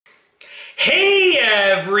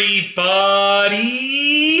everybody!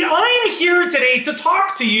 I'm here today to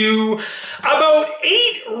talk to you about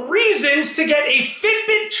 8 reasons to get a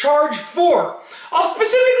Fitbit Charge 4. I'll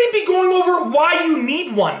specifically be going over why you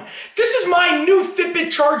need one. This is my new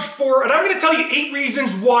Fitbit Charge 4, and I'm going to tell you 8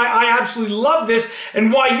 reasons why I absolutely love this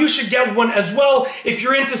and why you should get one as well if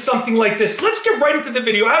you're into something like this. Let's get right into the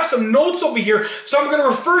video. I have some notes over here, so I'm going to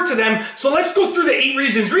refer to them. So let's go through the 8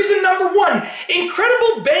 reasons. Reason number 1,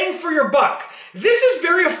 incredible bang for your buck. This is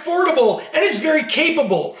very affordable and it's very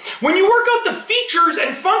capable. When you work out the features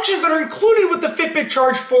and functions that are included with the Fitbit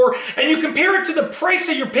Charge 4 and you compare it to the price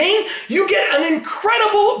that you're paying, you get an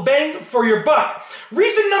incredible bang for your buck.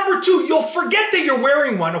 Reason number 2, you'll forget that you're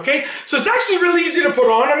wearing one, okay? So it's actually really easy to put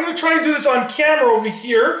on. I'm going to try and do this on camera over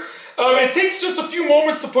here. It takes just a few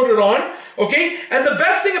moments to put it on, okay? And the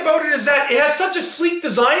best thing about it is that it has such a sleek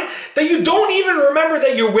design that you don't even remember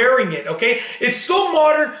that you're wearing it, okay? It's so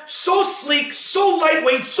modern, so sleek, so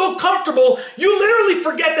lightweight, so comfortable, you literally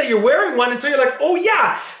forget that you're wearing one until you're like, oh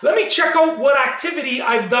yeah, let me check out what activity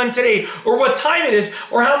I've done today, or what time it is,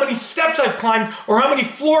 or how many steps I've climbed, or how many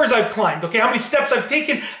floors I've climbed, okay? How many steps I've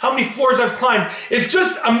taken, how many floors I've climbed. It's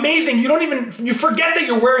just amazing. You forget that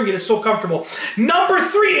you're wearing it. It's so comfortable. Number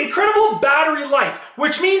 3, incredible battery life,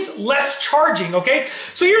 which means less charging, okay?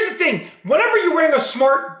 So here's the thing. Whenever you're wearing a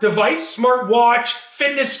smart device, smart watch,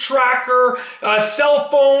 fitness tracker, cell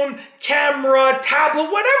phone, camera,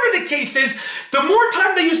 tablet, whatever the case is, the more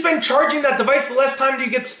time that you spend charging that device, the less time do you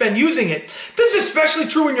get to spend using it. This is especially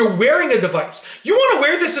true when you're wearing a device. You want to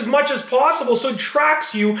wear this as much as possible so it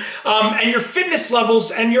tracks you and your fitness levels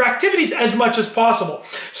and your activities as much as possible.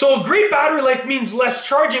 So a great battery life means less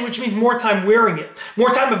charging, which means more time wearing it,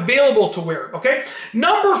 more time available to wear it, okay?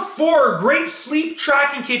 Number 4, great sleep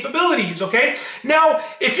tracking capabilities, okay? Now,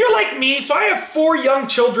 if you're like me, so I have 4 young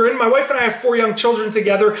children. My wife and I have 4 young children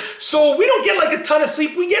together. So we don't get like a ton of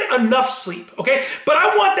sleep. We get enough sleep, okay? But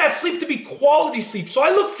I want that sleep to be quality sleep. So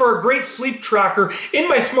I look for a great sleep tracker in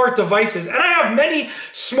my smart devices. And I have many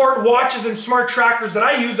smart watches and smart trackers that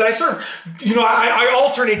I use that I sort of, I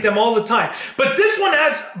alternate them all the time. But this one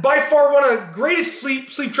has by far one of the greatest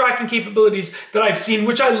sleep tracking capabilities that I've seen,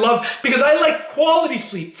 which I love because I like quality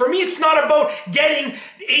sleep. For me, it's not about getting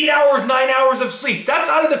 8 hours, 9 hours of sleep. That's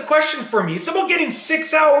out of the question for me. It's about getting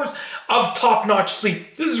 6 hours of top-notch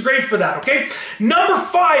sleep. This is great for that, okay? Number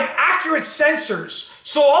 5, accurate sensors.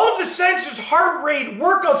 So all of the sensors, heart rate,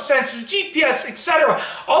 workout sensors, GPS, etc.,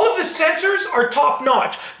 all of the sensors are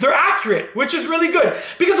top-notch. They're accurate, which is really good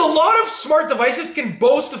because a lot of smart devices can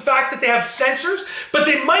boast the fact that they have sensors, but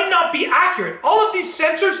they might not be accurate. All of these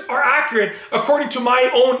sensors are accurate according to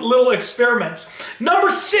my own little experiments.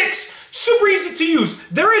 Number 6, super easy to use.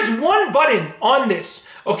 There is one button on this,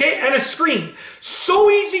 okay, and a screen. So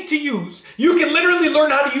easy to use. You can literally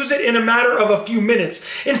learn how to use it in a matter of a few minutes.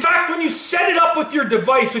 In fact, when you set it up with your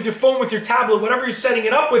device, with your phone, with your tablet, whatever you're setting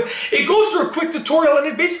it up with, it goes through a quick tutorial and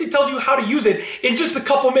it basically tells you how to use it in just a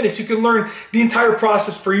couple minutes. You can learn the entire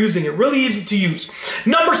process for using it. Really easy to use.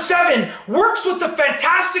 Number 7, works with the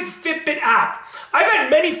fantastic Fitbit app. I've had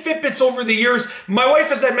many Fitbits over the years. My wife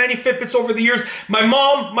has had many Fitbits over the years. My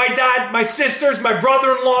mom, my dad, my sisters, my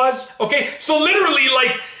brother-in-laws, okay? So literally,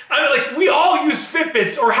 we all use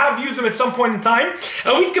Fitbits or have used them at some point in time.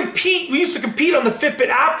 And we used to compete on the Fitbit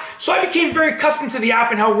app. So I became very accustomed to the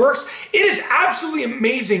app and how it works. It is absolutely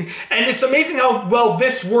amazing. And it's amazing how well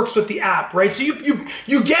this works with the app, right? So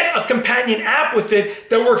you get a companion app with it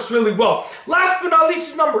that works really well. Last but not least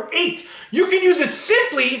is number 8. You can use it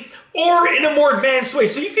simply or in a more advanced way.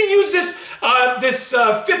 So you can use this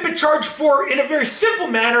Fitbit Charge 4 in a very simple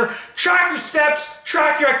manner, track your steps,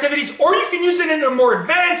 track your activities, or you can use it in a more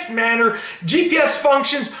advanced manner, GPS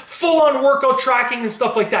functions, full-on workout tracking and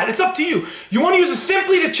stuff like that. It's up to you. You want to use it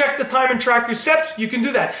simply to check the time and track your steps, you can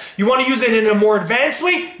do that. You want to use it in a more advanced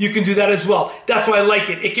way, you can do that as well. That's why I like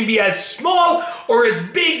it. It can be as small or as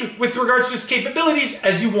big with regards to its capabilities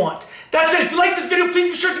as you want. That's it. If you like this video, please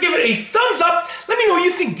be sure to give it a thumbs up. Let me know what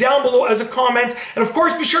you think down below as a comment. And of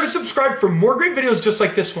course, be sure to subscribe for more great videos just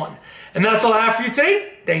like this one. And that's all I have for you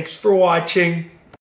today. Thanks for watching.